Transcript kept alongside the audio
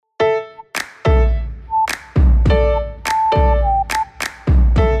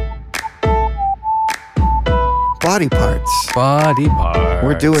body parts. Body parts.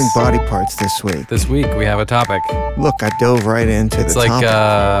 We're doing body parts this week. This week we have a topic. Look, I dove right into It's the like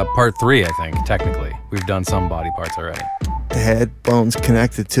topic. part 3, I think, technically. We've done some body parts already. The head bone's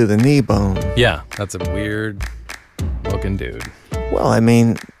connected to the knee bone. Yeah, that's a weird looking dude. Well, I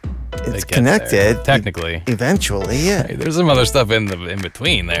mean, It it's gets connected. there, technically. Eventually, yeah. Hey, there's some other stuff in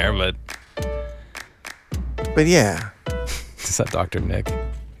between there, but But yeah. is that Dr. Nick?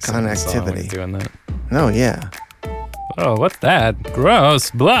 Singing a song when he's Connectivity. doing that. No, yeah. Oh, what's that?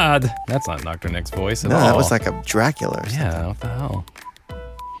 Gross. Blood. That's not Dr. Nick's voice at No, all. that was like a Dracula or something. Yeah, what the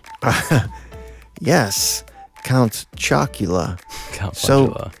hell? Yes. Count Chocula. Count So-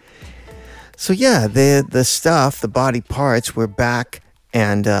 Chocula. So yeah, the stuff, the body parts, we're back,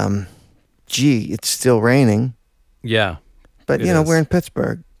 and gee, it's still raining. Yeah, But It you know, is. we're in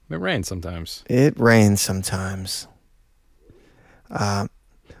Pittsburgh. it rains sometimes. It rains sometimes.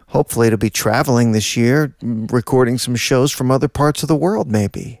 Hopefully, it'll be traveling this year, recording some shows from other parts of the world.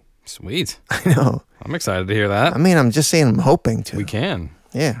 Maybe. Sweet. I know. I'm excited to hear that. I mean, I'm just saying, I'm hoping to. We can.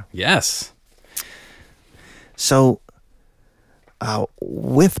 Yeah. Yes. So,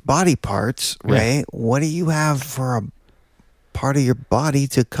 with body parts, Yeah. Ray, what do you have for a part of your body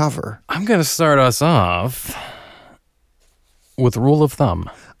to cover? I'm going to start us off with rule of thumb.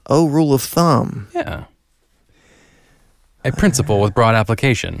 Oh, rule of thumb. Yeah. A principle with broad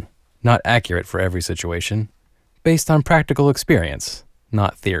application, not accurate for every situation, based on practical experience,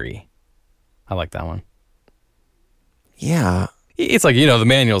 not theory. I like that one. Yeah. It's like, the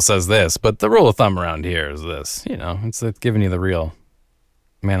manual says this, but the rule of thumb around here is this. It's giving you the real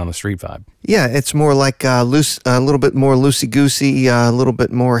man on the street vibe. Yeah, it's more like loose, a little bit more loosey goosey, a little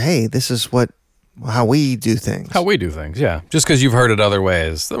bit more. Hey, this is how we do things. How we do things, yeah. Just because you've heard it other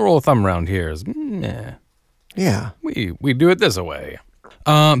ways. The rule of thumb around here is, nah, Yeah. we do it this way.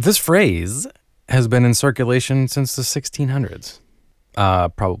 This phrase has been in circulation since the 1600s.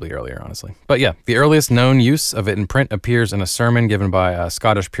 Probably earlier, honestly. But yeah, the earliest known use of it in print appears in a sermon given by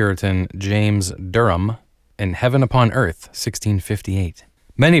Scottish Puritan James Durham in Heaven Upon Earth, 1658.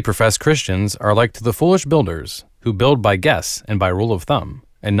 Many professed Christians are like to the foolish builders who build by guess and by rule of thumb,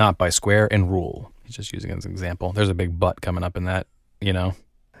 and not by square and rule. He's just using it as an example. There's a big but coming up in that,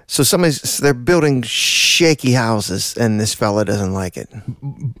 So they're building shaky houses, and this fella doesn't like it.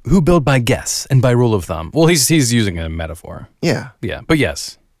 Who build by guess and by rule of thumb. Well, he's using a metaphor. Yeah. Yeah, but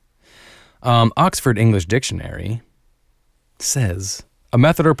yes. Oxford English Dictionary says, a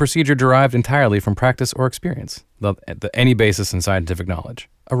method or procedure derived entirely from practice or experience, any basis in scientific knowledge,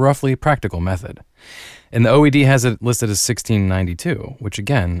 a roughly practical method. And the OED has it listed as 1692, which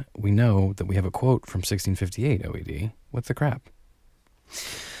again, we know that we have a quote from 1658 OED. What the crap?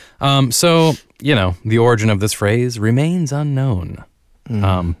 So, the origin of this phrase remains unknown,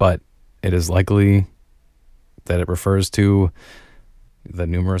 but it is likely that it refers to the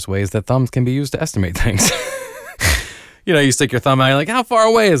numerous ways that thumbs can be used to estimate things. You stick your thumb out, you're like, how far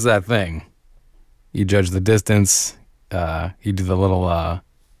away is that thing? You judge the distance, you do the little,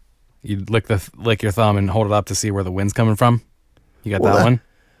 you lick your thumb and hold it up to see where the wind's coming from. You got that one?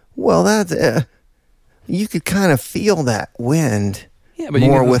 Well, you could kind of feel that wind Yeah, but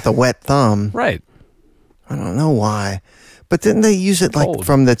more with a wet thumb. Right. I don't know why. But didn't they use it like Cold.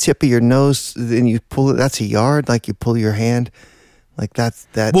 from the tip of your nose, then you pull it? That's a yard, like you pull your hand. Like that's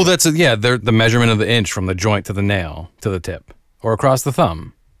that. Well, that's the measurement of the inch from the joint to the nail to the tip or across the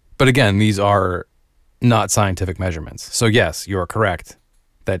thumb. But again, these are not scientific measurements. So yes, you are correct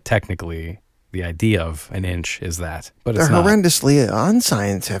that technically the idea of an inch is that, but They're it's not. horrendously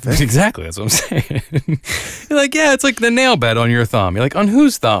unscientific. Exactly, that's what I'm saying. You're like, yeah, it's like the nail bed on your thumb. You're like, on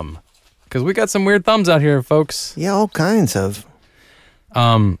whose thumb? Because we got some weird thumbs out here, folks. Yeah, all kinds of.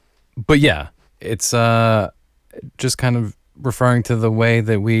 But yeah, it's just kind of referring to the way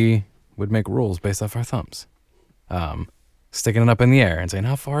that we would make rules based off our thumbs. Sticking it up in the air and saying,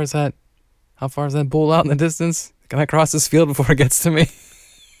 how far is that bull out in the distance? Can I cross this field before it gets to me?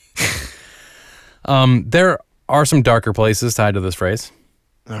 There are some darker places tied to this phrase.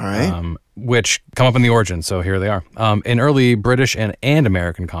 All right. Which come up in the origin, so here they are. In early British and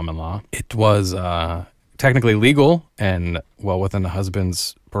American common law, it was technically legal and well within the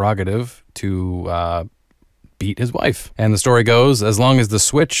husband's prerogative to beat his wife. And the story goes, as long as the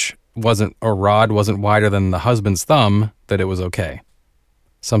switch rod wasn't wider than the husband's thumb, that it was okay.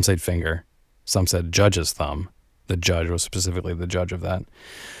 Some said finger, some said judge's thumb. The judge was specifically the judge of that.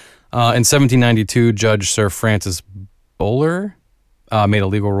 In 1792, Judge Sir Francis Bowler made a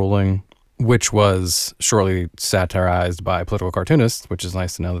legal ruling, which was shortly satirized by political cartoonists, which is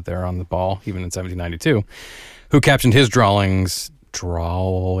nice to know that they're on the ball, even in 1792, who captioned his drawings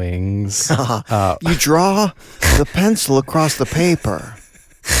drawings. You draw the pencil across the paper.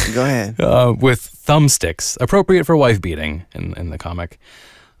 Go ahead. With thumbsticks, appropriate for wife beating in the comic.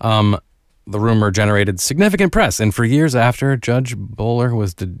 The rumor generated significant press, and for years after, Judge Bowler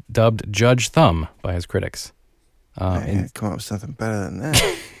was dubbed Judge Thumb by his critics. Come up with something better than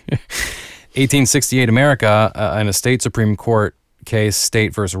that. 1868 America, in a state Supreme Court case,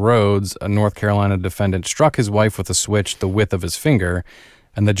 State versus Rhodes, a North Carolina defendant struck his wife with a switch the width of his finger,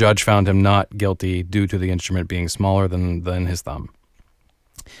 and the judge found him not guilty due to the instrument being smaller than his thumb.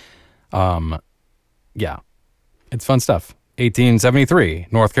 Yeah, it's fun stuff. 1873,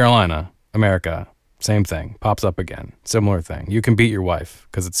 North Carolina, America, same thing, pops up again, similar thing. You can beat your wife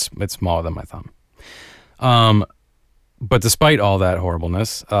because it's smaller than my thumb. But despite all that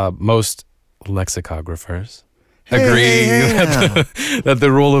horribleness, most lexicographers agree that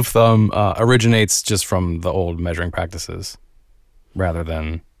the rule of thumb originates just from the old measuring practices rather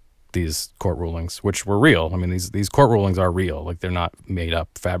than these court rulings, which were real. I mean, these court rulings are real. Like, they're not made up,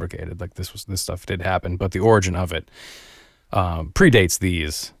 fabricated. Like, this stuff did happen, but the origin of it predates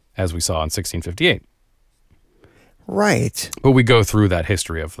these, as we saw in 1658. Right. But we go through that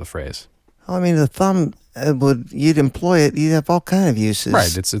history of the phrase. I mean, the thumb you'd employ it. You'd have all kind of uses.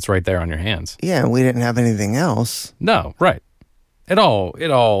 Right. It's right there on your hands. Yeah, we didn't have anything else. No. Right. It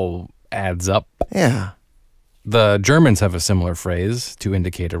all adds up. Yeah. The Germans have a similar phrase to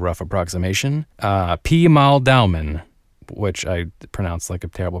indicate a rough approximation. Pi mal Daumen, which I pronounce like a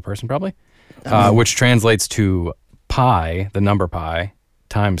terrible person probably, which translates to pi, the number pi,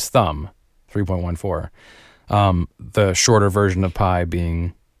 times thumb, 3.14. The shorter version of pi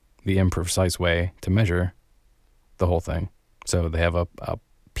being the imprecise way to measure the whole thing. So they have a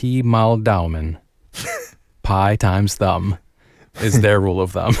Pi mal Daumen, pi times thumb, is their rule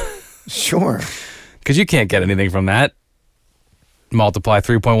of thumb. Sure. Because you can't get anything from that. Multiply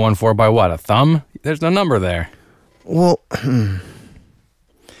 3.14 by what? A thumb? There's no number there. Well,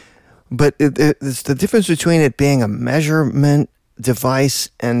 but it's the difference between it being a measurement device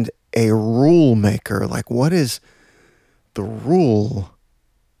and a rule maker. Like, what is the rule?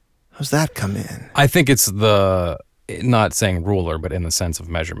 How's that come in? I think it's not saying ruler, but in the sense of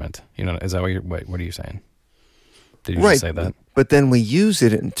measurement. You know, is that what are you saying? Did you just say that? But then we use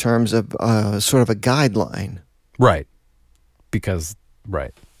it in terms of sort of a guideline. Right. Because,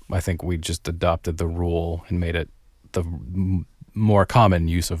 right. I think we just adopted the rule and made it the more common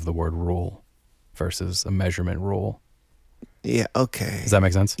use of the word rule versus a measurement rule. Yeah, okay. Does that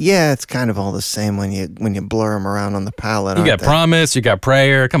make sense? Yeah, it's kind of all the same when you blur them around on the palette. You got promise, you got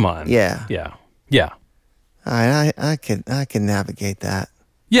prayer. Come on. Yeah. Yeah. Yeah. I can navigate that.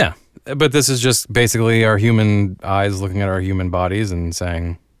 Yeah. But this is just basically our human eyes looking at our human bodies and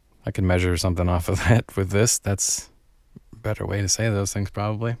saying, I can measure something off of that with this. That's a better way to say those things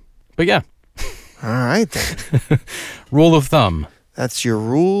probably. But yeah. All right then. Rule of thumb. That's your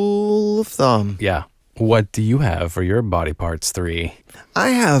rule of thumb. Yeah. What do you have for your body parts 3? I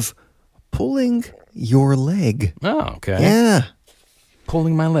have pulling your leg. Oh, okay. Yeah.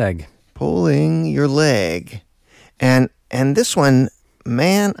 Pulling my leg. Pulling your leg. And this one,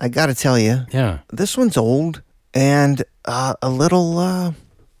 man, I got to tell you. Yeah. This one's old and a little,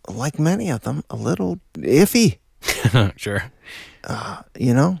 like many of them, a little iffy. Sure.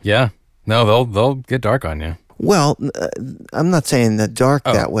 You know? Yeah. No, they'll get dark on you. Well, I'm not saying the dark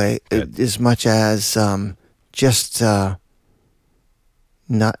that way as much as just not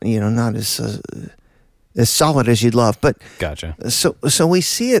as solid as you'd love. But gotcha. So we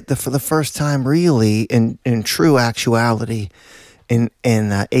see it for the first time really in true actuality in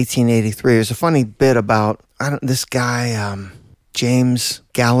 1883. There's a funny bit about this guy James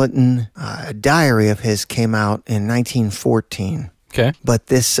Gallatin. A diary of his came out in 1914. Okay. But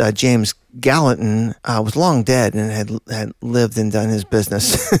this James Gallatin was long dead and had lived and done his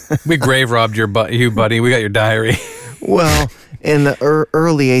business. We grave robbed you, buddy. We got your diary. Well, in the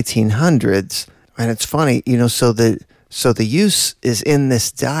early 1800s, and it's funny, so the use is in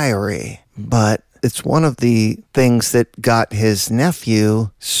this diary, but it's one of the things that got his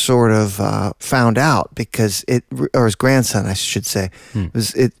nephew sort of found out because or his grandson, I should say.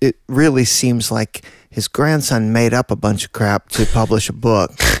 It really seems like his grandson made up a bunch of crap to publish a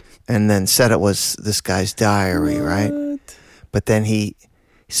book and then said it was this guy's diary, right? But then he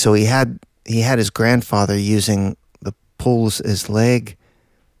had his grandfather using the pulls his leg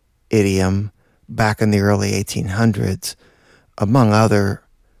idiom back in the early 1800s, among other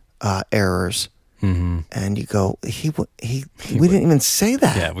errors. Mm-hmm. And you go, we didn't even say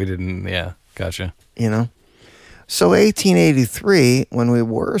that. Yeah, we didn't. Yeah, gotcha. So 1883, when we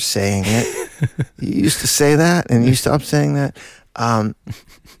were saying it, you used to say that and you stopped saying that.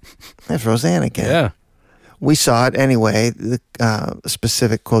 That's Roseanne again. Yeah. We saw it anyway. The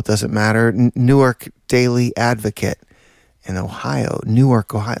specific quote doesn't matter. Newark Daily Advocate in Ohio.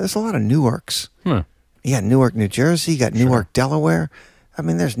 Newark, Ohio. There's a lot of Newarks. You got Newark, New Jersey. You got Newark, Delaware. I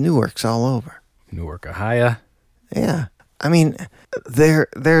mean, there's Newarks all over. Newark, Ohio. Yeah. I mean,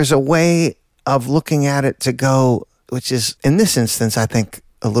 there's a way of looking at it to go, which is, in this instance, I think,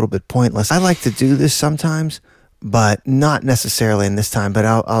 a little bit pointless. I like to do this sometimes, but not necessarily in this time. But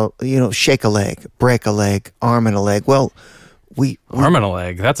I'll shake a leg, break a leg, arm and a leg. Well, we arm and a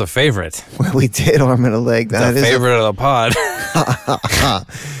leg. That's a favorite. We did arm and a leg. That's a favorite of the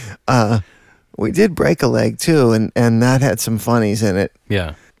pod. We did break a leg too, and that had some funnies in it.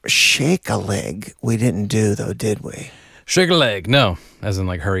 Yeah. Shake a leg, we didn't do though, did we? Shake a leg. No, as in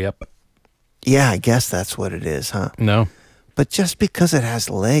like hurry up. Yeah, I guess that's what it is, huh? No. But just because it has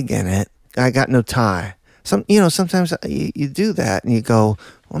leg in it, I got no tie. Sometimes you do that and you go,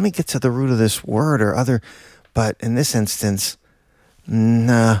 let me get to the root of this word or other. But in this instance,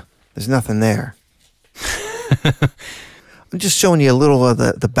 nah, there's nothing there. I'm just showing you a little of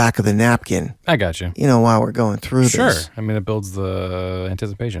the back of the napkin. I got you. While we're going through this. Sure. I mean, it builds the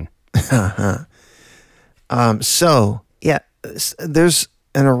anticipation. So, yeah, there's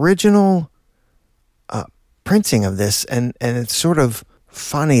an original printing of this, and it's sort of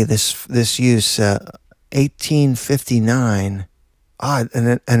funny, this use, 1859,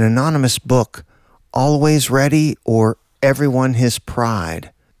 an anonymous book, Always Ready or Everyone His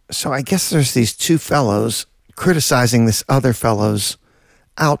Pride. So I guess there's these two fellows criticizing this other fellow's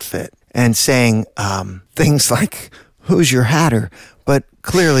outfit and saying things like, who's your hatter? But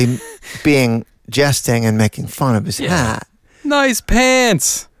clearly being jesting and making fun of his hat. Nice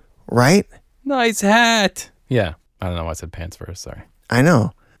pants. Right? Nice hat. Yeah. I don't know why I said pants first. Sorry. I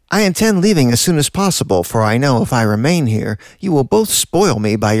know. I intend leaving as soon as possible, for I know if I remain here, you will both spoil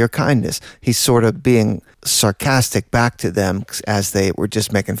me by your kindness. He's sort of being sarcastic back to them as they were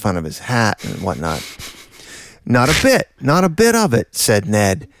just making fun of his hat and whatnot. Not a bit of it, said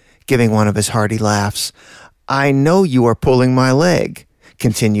Ned, giving one of his hearty laughs. I know you are pulling my leg,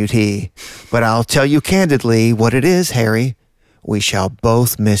 continued he, but I'll tell you candidly what it is, Harry. We shall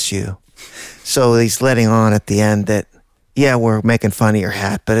both miss you. So he's letting on at the end that, yeah, we're making fun of your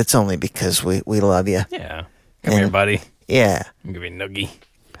hat, but it's only because we love you. Yeah. Come here, buddy. Yeah. I'll give you a noogie.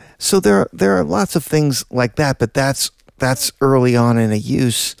 So there are lots of things like that, but that's early on in a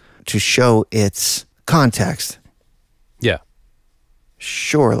use to show its context. Yeah.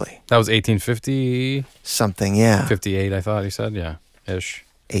 Surely. That was 1850? Something, yeah. 58, I thought he said. Yeah. Ish.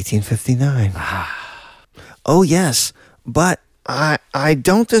 1859. Oh, yes. But I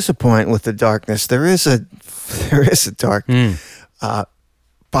don't disappoint with the darkness. There is a dark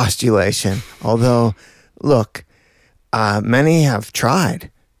postulation. Although, look, many have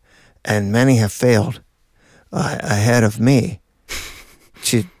tried and many have failed ahead of me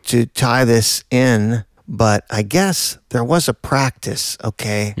to tie this in. But I guess there was a practice,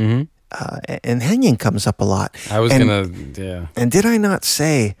 okay? Mm-hmm. And hanging comes up a lot. I was yeah. And did I not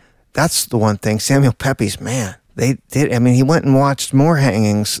say, that's the one thing, Samuel Pepys, man, they did. I mean, he went and watched more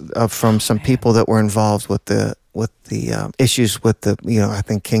hangings from some people that were involved with the issues with the, I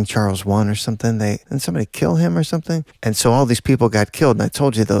think King Charles I or something. Didn't somebody kill him or something? And so all these people got killed. And I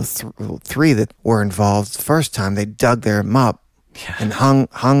told you those three that were involved the first time, they dug them up and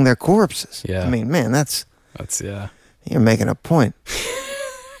hung their corpses. Yeah. I mean, man, that's yeah. You're making a point.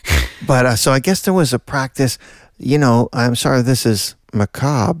 But so I guess there was a practice. I'm sorry this is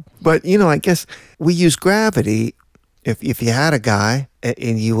macabre, but I guess we use gravity. If you had a guy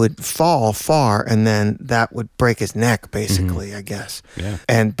and you would fall far, and then that would break his neck, basically, mm-hmm. I guess. Yeah.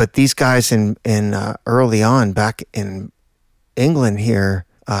 But these guys in early on back in England here,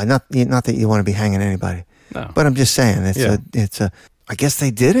 not that you want to be hanging anybody, no. But I'm just saying it's a. I guess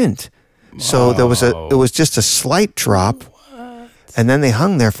they didn't. So it was just a slight drop. And then they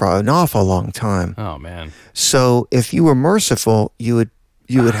hung there for an awful long time. Oh man! So if you were merciful, you would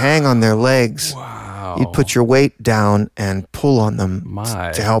hang on their legs. Wow! You'd put your weight down and pull on them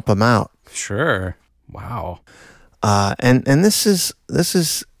to help them out. Sure. Wow. And this is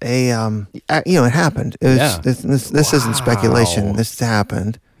a it happened. This isn't speculation. This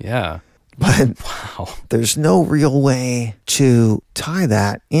happened. Yeah. But there's no real way to tie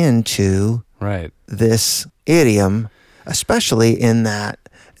that into this idiom. Especially in that,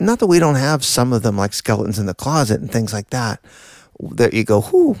 not that we don't have some of them like skeletons in the closet and things like that you go,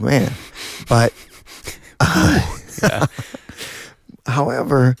 whoo, man. But,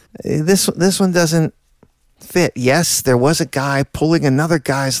 however, this one doesn't fit. Yes, there was a guy pulling another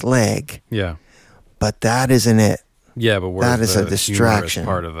guy's leg. Yeah. But that isn't it. Yeah, but where's that is a the distraction.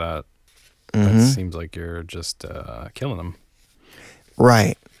 humorous part of that? That seems like you're just killing them.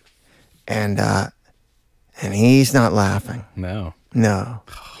 Right. And he's not laughing. No. No.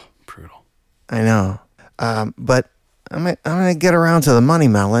 Brutal. I know. But I'm going to get around to the money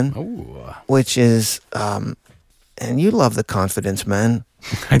melon, Ooh. which is, and you love the confidence men.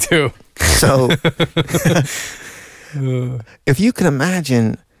 I do. So if you can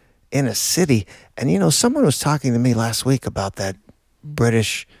imagine in a city, and someone was talking to me last week about that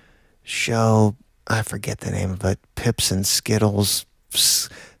British show, I forget the name of it, Pips and Skittles,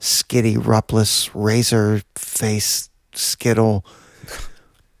 Skitty Rupless, Razor Face Skittle.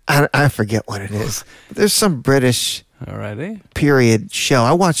 I forget what it is. There's some British Alrighty. period show.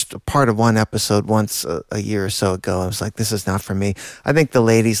 I watched a part of one episode once a year or so ago. I was like, this is not for me. I think the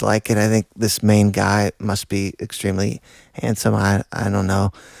ladies like it. I think this main guy must be extremely handsome. I don't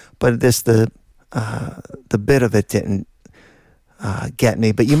know. But the bit of it didn't get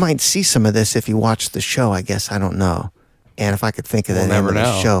me. But you might see some of this if you watch the show, I guess. I don't know. And if I could think of the name of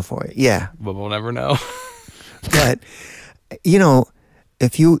the show for it. Yeah. But we'll never know. But,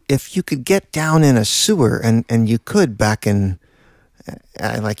 if you could get down in a sewer, and you could back in,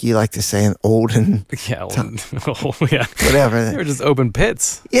 like you like to say, an olden, Yeah. Yeah. whatever. They were just open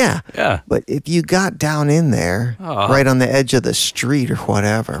pits. Yeah. Yeah. But if you got down in there, right on the edge of the street or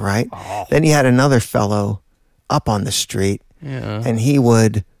whatever, right? Then you had another fellow up on the street, and he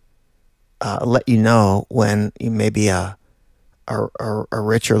would let you know when you maybe a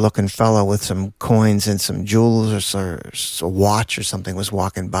richer looking fellow with some coins and some jewels or a watch or something was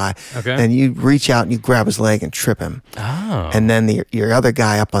walking by. Okay. And you'd reach out and you'd grab his leg and trip him. Oh. And then your other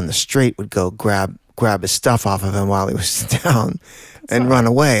guy up on the street would go grab his stuff off of him while he was down and run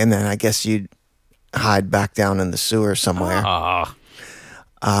away. And then I guess you'd hide back down in the sewer somewhere.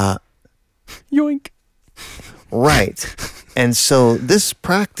 Yoink. Right. And so this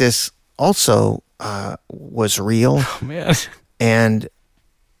practice also was real. Oh, man. And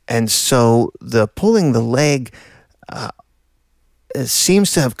so the pulling the leg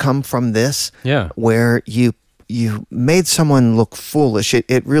seems to have come from this, where you made someone look foolish.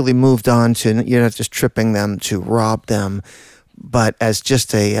 It really moved on to, you're not just tripping them to rob them, but as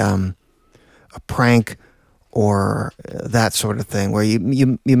just a prank or that sort of thing, where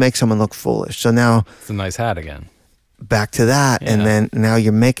you make someone look foolish. So now It's a nice hat again. back to that, and then now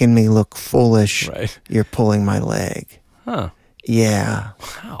you're making me look foolish. Right. You're pulling my leg. Huh. Yeah.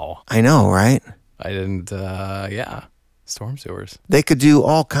 Wow. I know, right? I didn't, storm sewers. They could do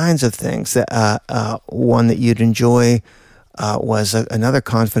all kinds of things. One that you'd enjoy was another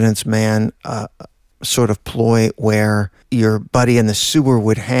confidence man sort of ploy where your buddy in the sewer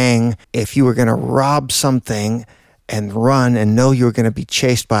would hang if you were going to rob something and run and know you were going to be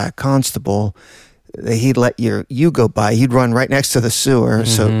chased by a constable. He'd let you go by. He'd run right next to the sewer.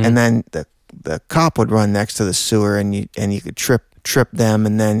 So, and then the cop would run next to the sewer, and you could trip them,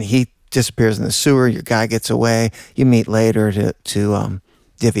 and then he disappears in the sewer. Your guy gets away. You meet later to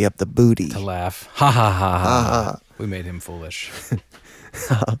divvy up the booty. To laugh. Ha ha ha ha. We made him foolish.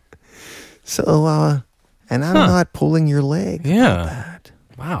 So, and I'm not pulling your leg. Yeah. That.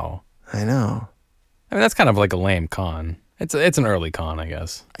 Wow. I know. I mean, that's kind of like a lame con. It's an early con, I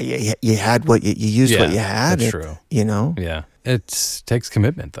guess. You had what you used what you had. That's true. You know. Yeah. It takes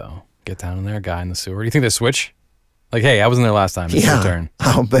commitment, though. Get down in there, guy in the sewer. Do you think they switch? Like, hey, I wasn't there last time. It's your turn.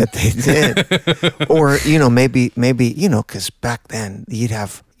 I'll bet they did. Or, maybe, because back then you'd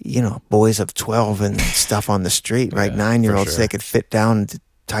have, boys of 12 and stuff on the street, right? 9-year-olds, they could fit down into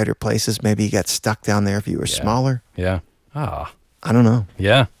tighter places. Maybe you got stuck down there if you were smaller. Yeah. Ah. I don't know.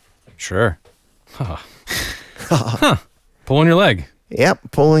 Yeah. Sure. Huh. Pulling your leg.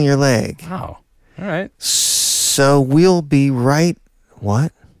 Yep, pulling your leg. Wow. All right. So we'll be right.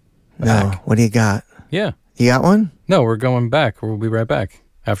 What? Back. No. What do you got? Yeah. You got one? No, we're going back. We'll be right back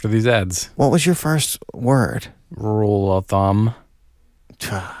after these ads. What was your first word? Rule of thumb.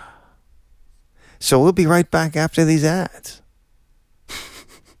 So we'll be right back after these ads.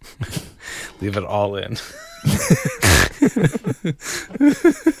 Leave it all in.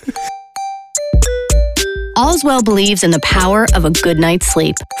 Allswell believes in the power of a good night's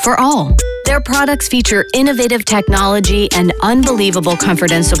sleep for all. Their products feature innovative technology and unbelievable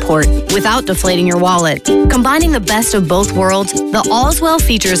comfort and support without deflating your wallet. Combining the best of both worlds, the Allswell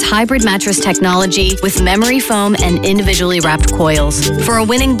features hybrid mattress technology with memory foam and individually wrapped coils. For a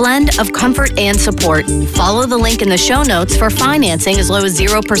winning blend of comfort and support, follow the link in the show notes for financing as low as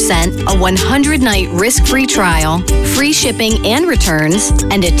 0%, a 100-night risk-free trial, free shipping and returns,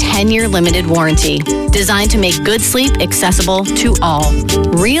 and a 10-year limited warranty. Designed to make good sleep accessible to all.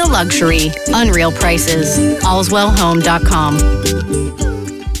 Real luxury, unreal prices. allswellhome.com.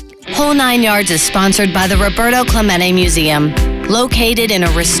 Whole 9 Yards is sponsored by the Roberto Clemente Museum. Located in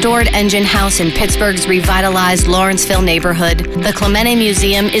a restored engine house in Pittsburgh's revitalized Lawrenceville neighborhood, the Clemente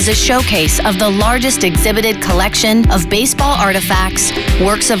Museum is a showcase of the largest exhibited collection of baseball artifacts,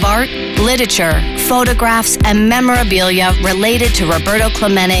 works of art, literature, photographs, and memorabilia related to Roberto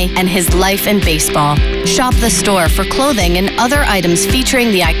Clemente and his life in baseball. Shop the store for clothing and other items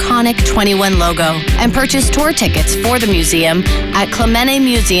featuring the iconic 21 logo, and purchase tour tickets for the museum at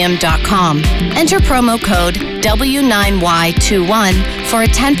clementemuseum.com. Enter promo code W9Y21 for a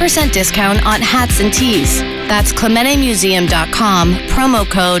 10% discount on hats and tees. That's clementemuseum.com, promo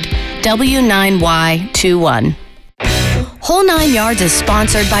code W9Y21. Whole 9 Yards is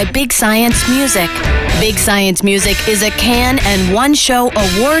sponsored by Big Science Music. Big Science Music is a Cannes and one-show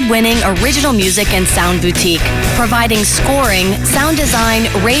award-winning original music and sound boutique, providing scoring, sound design,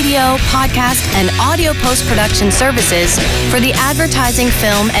 radio, podcast, and audio post-production services for the advertising,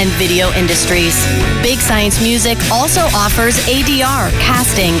 film, and video industries. Big Science Music also offers ADR,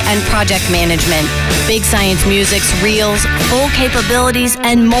 casting, and project management. Big Science Music's reels, full capabilities,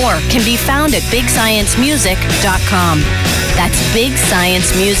 and more can be found at BigScienceMusic.com. That's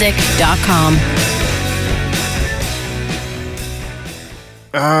BigScienceMusic.com.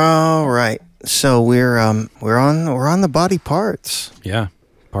 All right. So we're on the body parts. Yeah,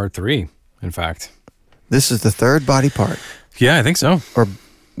 part 3, in fact. This is the third body part. Yeah, I think so. Or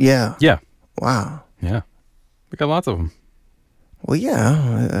yeah. Yeah. Wow. Yeah. We got lots of them. Well,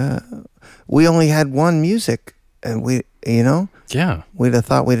 yeah. We only had one music, and we'd have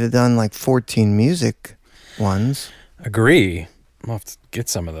thought we'd have done like 14 music ones. Agree. I'll have to get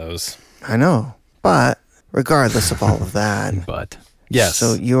some of those. I know. But regardless of all of that. But yes.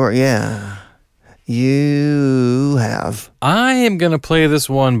 So you have. I am going to play this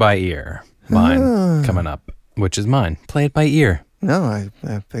one by ear. Mine coming up, which is mine. Play it by ear. No, I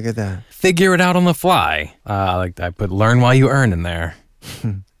figured that. Figure it out on the fly. I put learn while you earn in there.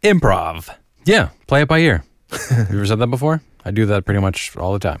 Improv. Yeah, play it by ear. Have you ever said that before? I do that pretty much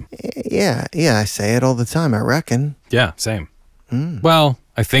all the time. Yeah, I say it all the time, I reckon. Yeah, same. Well,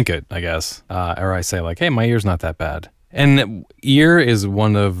 I think it, I guess. Or I say like, hey, my ear's not that bad. And ear is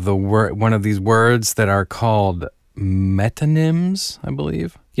one of these words that are called metonyms, I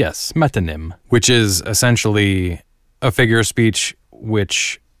believe. Yes, metonym, which is essentially a figure of speech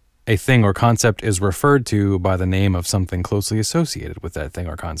which a thing or concept is referred to by the name of something closely associated with that thing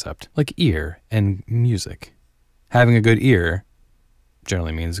or concept, like ear and music. Having a good ear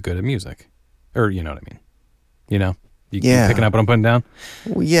generally means good at music. Or, you know what I mean? You know? You picking up what I'm putting down?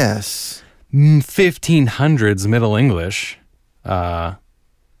 Well, yes. 1500s Middle English, choir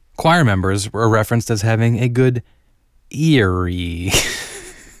members were referenced as having a good eerie.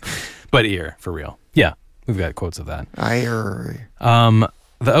 But ear, for real. Yeah, we've got quotes of that. The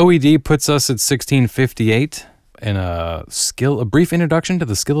OED puts us at 1658 in a brief introduction to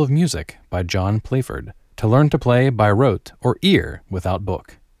the skill of music by John Playford. To learn to play by rote or ear without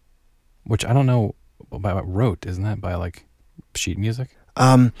book. Which I don't know about rote. Isn't that by like sheet music?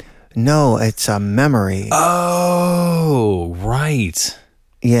 No, it's a memory. Oh, right.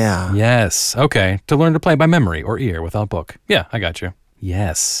 Yeah. Yes. Okay. To learn to play by memory or ear without book. Yeah, I got you.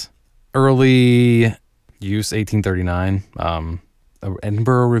 Yes. Early use, 1839.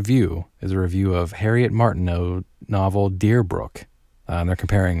 Edinburgh Review is a review of Harriet Martineau novel Deerbrook. They're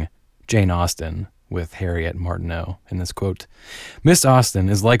comparing Jane Austen with Harriet Martineau in this quote. Miss Austen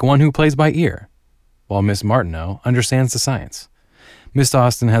is like one who plays by ear, while Miss Martineau understands the science. Miss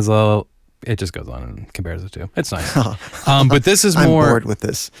Austen has it just goes on and compares the two. It's nice. But this is more... I'm bored with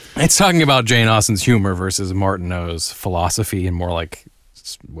this. It's talking about Jane Austen's humor versus Martineau's philosophy and more like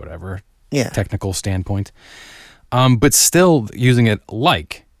whatever technical standpoint. But still using it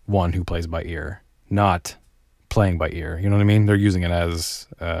like one who plays by ear, not playing by ear. You know what I mean? They're using it as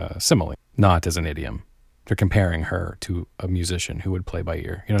simile, not as an idiom. They're comparing her to a musician who would play by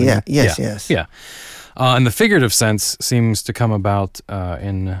ear. You know what I mean? Yes. Yeah. And the figurative sense seems to come about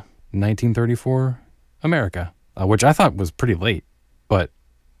in 1934 America, which I thought was pretty late. But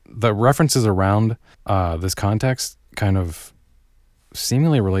the references around this context kind of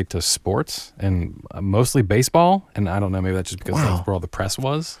seemingly relate to sports and mostly baseball. And I don't know, maybe that's just because that's where all the press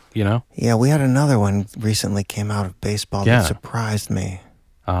was, you know? Yeah, we had another one recently came out of baseball that surprised me.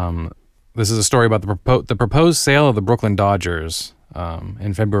 This is a story about the proposed sale of the Brooklyn Dodgers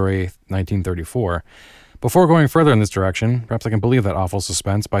in February 1934. Before going further in this direction, perhaps I can believe that awful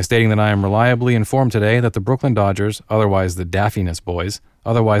suspense by stating that I am reliably informed today that the Brooklyn Dodgers, otherwise the Daffiness Boys,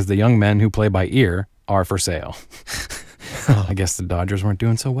 otherwise the young men who play by ear, are for sale. I guess the Dodgers weren't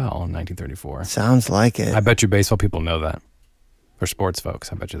doing so well in 1934. Sounds like it. I bet you baseball people know that. Or sports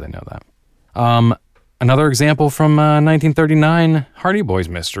folks, I bet you they know that. Another example from 1939 Hardy Boys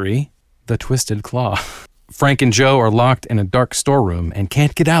mystery, The Twisted Claw. Frank and Joe are locked in a dark storeroom and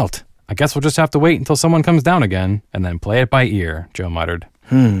can't get out. I guess we'll just have to wait until someone comes down again and then play it by ear, Joe muttered.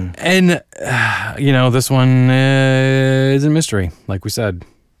 And, this one is a mystery. Like we said,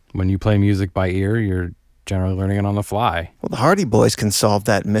 when you play music by ear, you're generally learning it on the fly. Well, the Hardy Boys can solve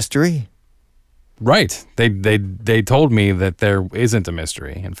that mystery. Right. They told me that there isn't a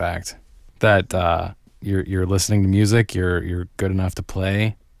mystery, in fact. That you're listening to music, you're good enough to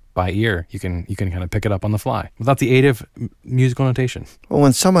play by ear. You can kind of pick it up on the fly without the aid of musical notation. Well,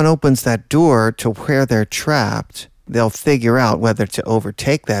 when someone opens that door to where they're trapped, they'll figure out whether to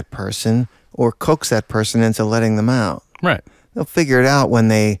overtake that person or coax that person into letting them out. Right. They'll figure it out when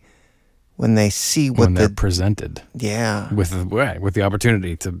they see what when they're presented. Yeah. With the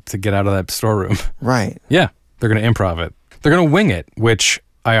opportunity to get out of that storeroom. Right. Yeah. They're going to improv it. They're going to wing it, which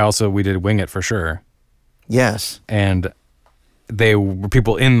we did wing it for sure. Yes. And they were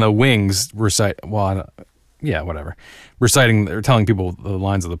people in the wings reciting or telling people the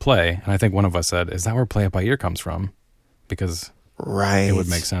lines of the play. And I think one of us said, is that where play it by ear comes from? Because it would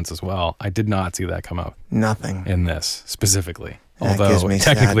make sense as well. I did not see that come up. Nothing. In this specifically. That Although gives me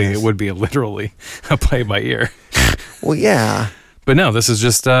technically sadness. it would be literally a play by ear. Well, yeah. But no, this is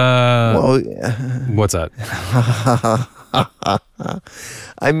just what's that?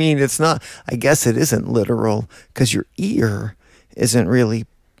 I mean, it's not, I guess it isn't literal because your ear isn't really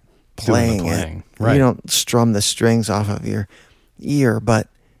playing it. Right. You don't strum the strings off of your ear, but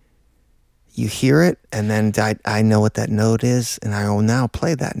you hear it, and then I know what that note is, and I will now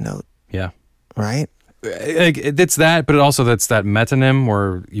play that note. Yeah. Right? It's that, but also that's that metonym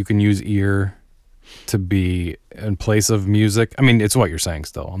where you can use ear to be in place of music. I mean, it's what you're saying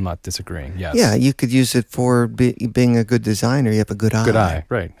still. I'm not disagreeing. Yes. Yeah, you could use it for being a good designer. You have a good eye. Good eye.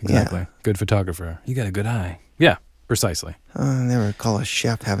 Right. Exactly. Yeah. Good photographer. You got a good eye. Yeah, precisely. I never call a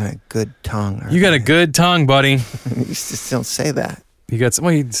chef having a good tongue. You got a good tongue, buddy. You just don't say that. You got some,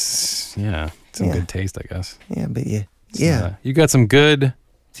 good taste, I guess. Yeah, but you got some good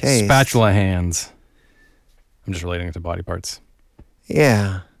taste. Spatula hands. I'm just relating it to body parts.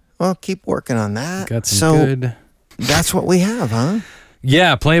 Yeah. Well, keep working on that. Got some good. That's what we have, huh?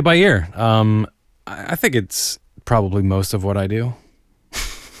 Yeah, play it by ear. I think it's probably most of what I do.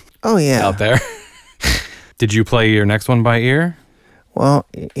 Oh, yeah. Out there. Did you play your next one by ear? Well,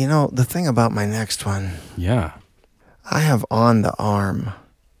 the thing about my next one, Yeah. I have On the Arm.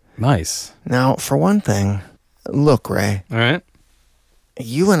 Nice. Now, for one thing, look, Ray, All right.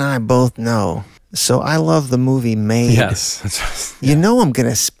 you and I both know. So I love the movie Made. Yes. You know I'm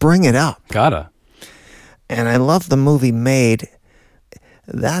going to bring it up. Gotta. And I love the movie Made.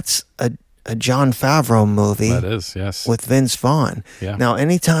 That's a Jon Favreau movie. That is, yes. With Vince Vaughn. Yeah. Now,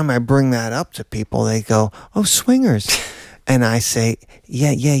 anytime I bring that up to people, they go, "Oh, Swingers." And I say,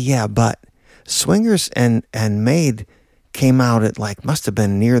 yeah, but Swingers and Made came out at must have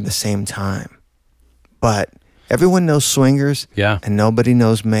been near the same time. But everyone knows Swingers. Yeah. And nobody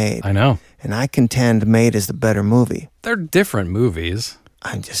knows Made. I know. And I contend Made is the better movie. They're different movies.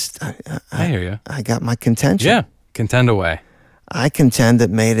 I hear you. I got my contention. Yeah. Contend away. I contend that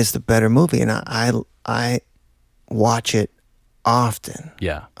Made is the better movie, and I watch it often.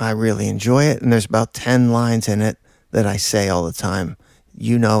 Yeah. I really enjoy it, and there's about 10 lines in it that I say all the time.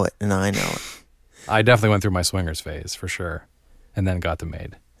 You know it, and I know it. I definitely went through my Swingers phase, for sure, and then got to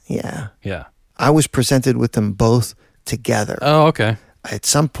Made. Yeah. Yeah. I was presented with them both together. Oh, okay. At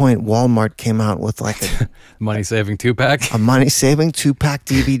some point, Walmart came out with a money-saving 2-pack? A money-saving 2-pack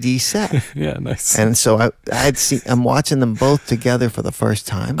DVD set. Yeah, nice. And so I'm watching them both together for the first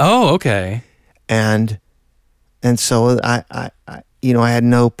time. Oh, okay. And so I had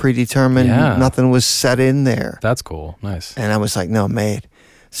no predetermined, nothing was set in there. That's cool. Nice. And I was like, no, Made.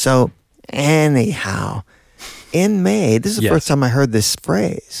 So anyhow, in Made, this is the first time I heard this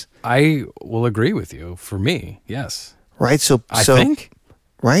phrase. I will agree with you. For me, yes. Right? So I think.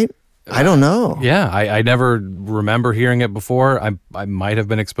 Right? I don't know. Yeah, I never remember hearing it before. I might have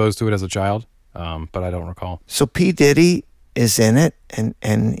been exposed to it as a child, but I don't recall. So P. Diddy is in it,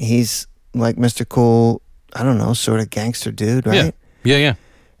 and he's like Mr. Cool, I don't know, sort of gangster dude, right? Yeah.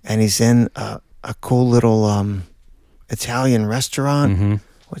 And he's in a cool little Italian restaurant,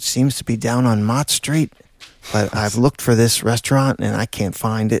 which seems to be down on Mott Street. But I've looked for this restaurant, and I can't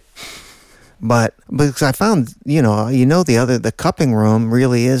find it. But because I found, the cupping room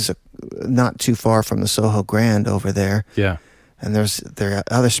really is not too far from the Soho Grand over there. Yeah. And there are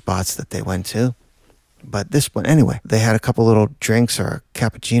other spots that they went to. But this one, anyway, they had a couple little drinks or a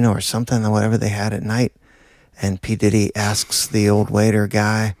cappuccino or something or whatever they had at night. And P. Diddy asks the old waiter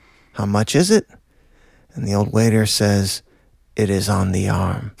guy, how much is it? And the old waiter says, it is on the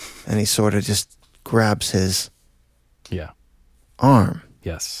arm. And he sort of just grabs his arm.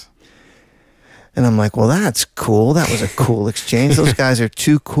 Yes. And I'm like, well, that's cool. That was a cool exchange. Those guys are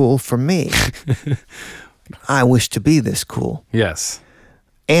too cool for me. I wish to be this cool. Yes.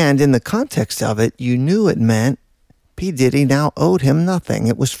 And in the context of it, you knew it meant P. Diddy now owed him nothing.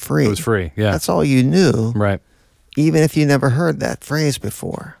 It was free. It was free, yeah. That's all you knew. Right. Even if you never heard that phrase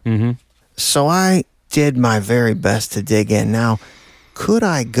before. Mm-hmm. So I did my very best to dig in. Now, could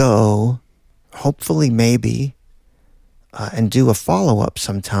I go, hopefully maybe, and do a follow-up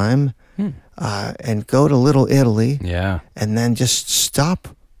sometime and go to Little Italy and then just stop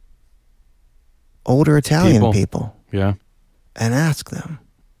older Italian people yeah, and ask them.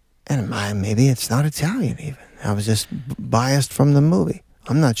 And maybe it's not Italian even. I was just biased from the movie.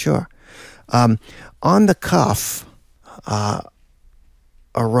 I'm not sure. On the Cuff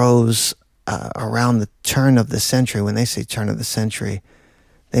arose around the turn of the century. When they say turn of the century,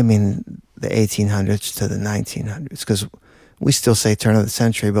 they mean the 1800s to the 1900s, because we still say turn of the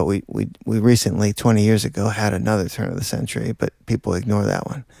century, but we recently, 20 years ago, had another turn of the century, but people ignore that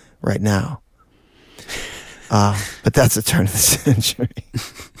one right now. But that's a turn of the century.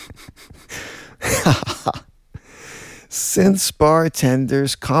 Since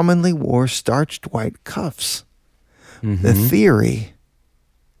bartenders commonly wore starched white cuffs, the theory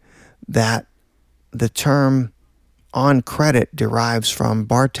that the term on credit derives from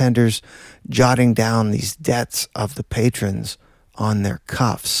bartenders jotting down these debts of the patrons on their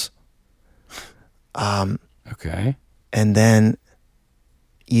cuffs. Okay. And then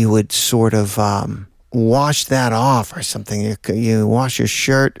you would sort of wash that off or something. You wash your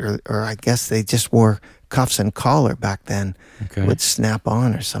shirt, or I guess they just wore cuffs and collar back then. Okay. Would snap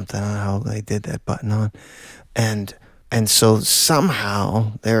on or something. I don't know how they did that button on. And so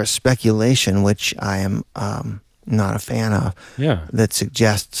somehow there is speculation, which I am not a fan of, that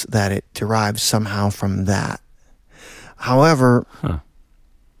suggests that it derives somehow from that. However,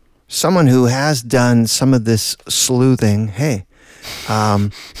 someone who has done some of this sleuthing,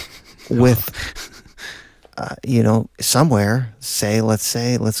 with, somewhere,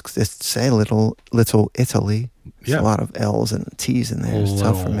 let's just say Little Italy. There's a lot of L's and T's in there. It's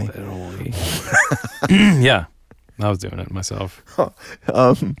tough for me. Yeah, I was doing it myself.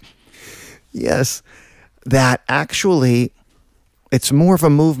 Yes, that actually, it's more of a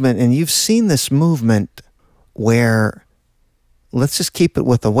movement, and you've seen this movement where, let's just keep it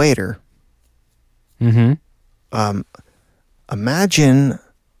with the waiter. Imagine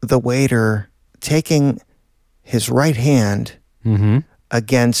the waiter taking his right hand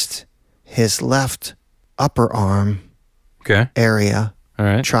against his left upper arm area, all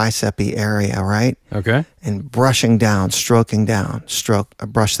right, tricep area, right? Okay. And brushing down, stroking down,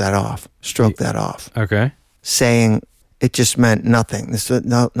 brush that off, stroke that off. Okay. Saying it just meant nothing. This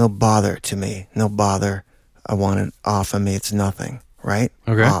no bother to me, no bother. I want it off of me. It's nothing, right?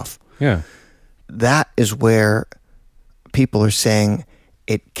 Okay. Off. Yeah. That is where people are saying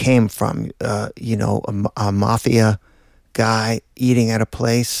it came from. A mafia guy eating at a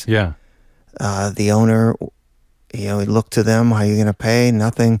place. Yeah. The owner, he looked to them. How are you going to pay?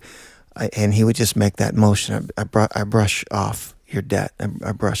 Nothing. And he would just make that motion. I brush off your debt.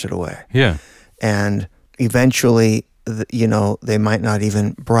 I brush it away. Yeah. And eventually, they might not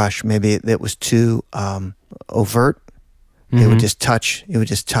even brush. Maybe it was too overt. He would just touch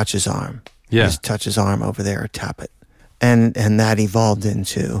his arm. Yeah. Just touch his arm over there or tap it. And that evolved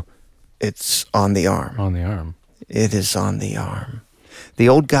into, it's on the arm. On the arm. It is on the arm. The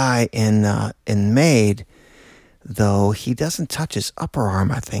old guy in Maid, though, he doesn't touch his upper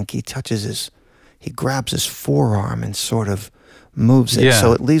arm, I think. He grabs his forearm and sort of moves it. Yeah.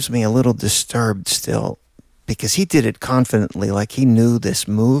 So it leaves me a little disturbed still, because he did it confidently, like he knew this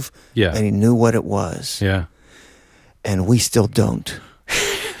move. Yeah. And he knew what it was. Yeah. And we still don't.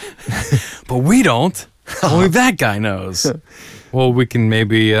 But we don't. Only that guy knows. Well, we can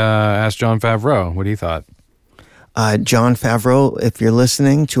maybe ask Jon Favreau what he thought. Jon Favreau, if you're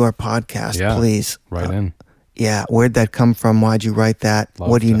listening to our podcast, please. Write in. Yeah, where'd that come from? Why'd you write that?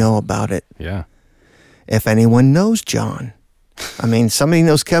 What do you know about it? Yeah. If anyone knows John. I mean, somebody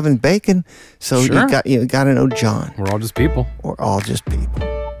knows Kevin Bacon, so Sure. you got to know John. We're all just people. We're all just people.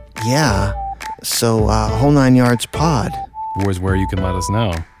 Yeah. So, Whole 9 Yards Pod. Where's where you can let us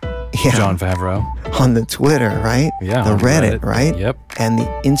know. Yeah. Jon Favreau. On the Twitter, right? Yeah. The on Reddit, right? Yep. And the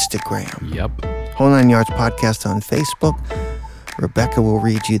Instagram. Yep. Whole 9 Yards Podcast on Facebook. Rebecca will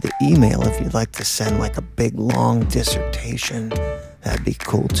read you the email if you'd like to send like a big long dissertation. That'd be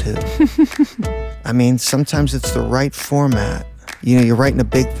cool too. I mean, sometimes it's the right format. You know, you're writing a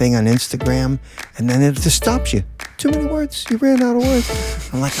big thing on Instagram and then it just stops you. Too many words. You ran out of words.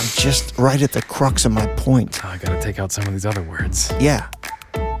 I'm just right at the crux of my point. Oh, I gotta take out some of these other words. Yeah.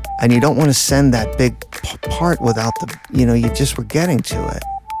 And you don't want to send that big part without the, you just were getting to it.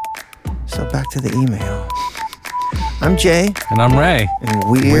 So back to the email. I'm Jay. And I'm Ray. And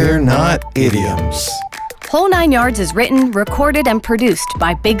we're not idioms. Whole 9 Yards is written, recorded, and produced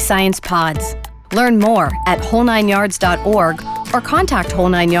by Big Science Pods. Learn more at whole9yards.org or contact Whole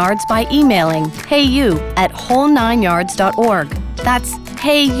 9 Yards by emailing heyu@whole9yards.org. That's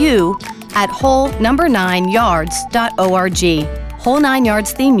heyu@whole9yards.org. Whole 9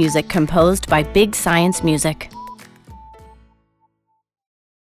 Yards theme music composed by Big Science Music.